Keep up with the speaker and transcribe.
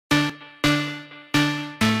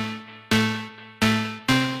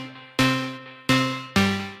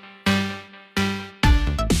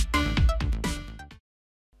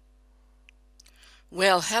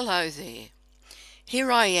Well, hello there.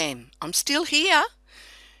 Here I am. I'm still here.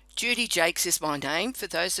 Judy Jakes is my name for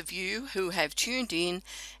those of you who have tuned in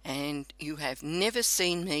and you have never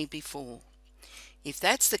seen me before. If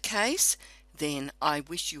that's the case, then I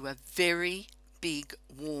wish you a very big,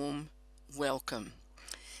 warm welcome.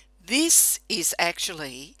 This is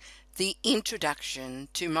actually the introduction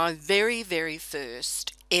to my very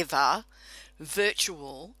first ever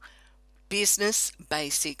virtual Business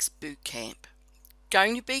Basics Bootcamp.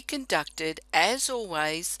 Going to be conducted as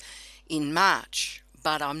always in March,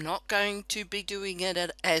 but I'm not going to be doing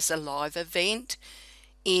it as a live event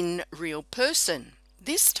in real person.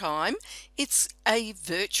 This time it's a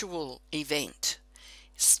virtual event.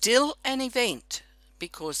 Still an event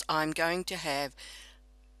because I'm going to have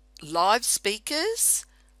live speakers,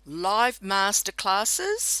 live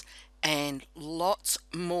masterclasses, and lots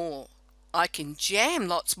more. I can jam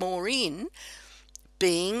lots more in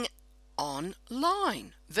being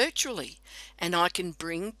online virtually, and I can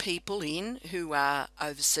bring people in who are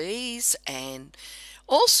overseas and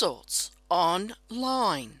all sorts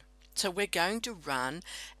online. So we're going to run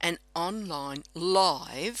an online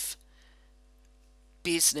live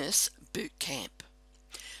business boot camp.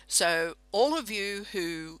 So all of you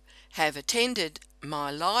who have attended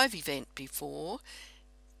my live event before,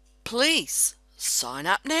 please sign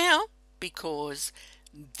up now, because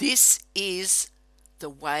this is the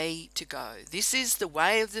way to go. This is the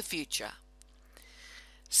way of the future.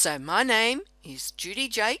 So my name is Judy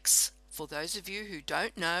Jakes, for those of you who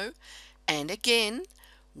don't know, and again,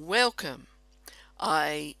 welcome.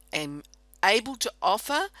 I am able to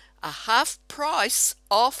offer a half price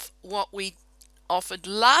off what we offered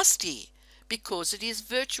last year because it is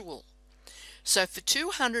virtual. So for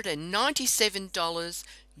 $297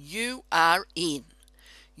 you are in.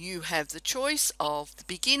 You have the choice of the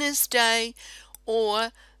beginner's day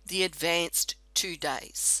or the advanced 2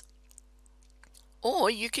 days. Or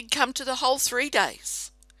you can come to the whole 3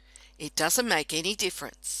 days. It doesn't make any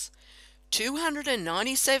difference.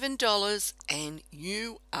 $297 and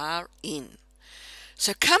you are in.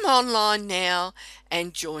 So come online now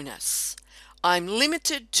and join us. I'm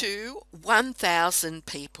limited to 1,000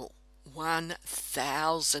 people.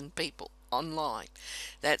 1,000 people online.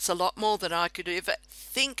 That's a lot more than I could ever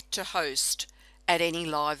think to host at any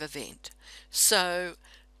live event. So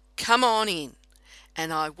come on in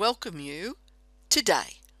and I welcome you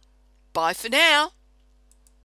today. Bye for now.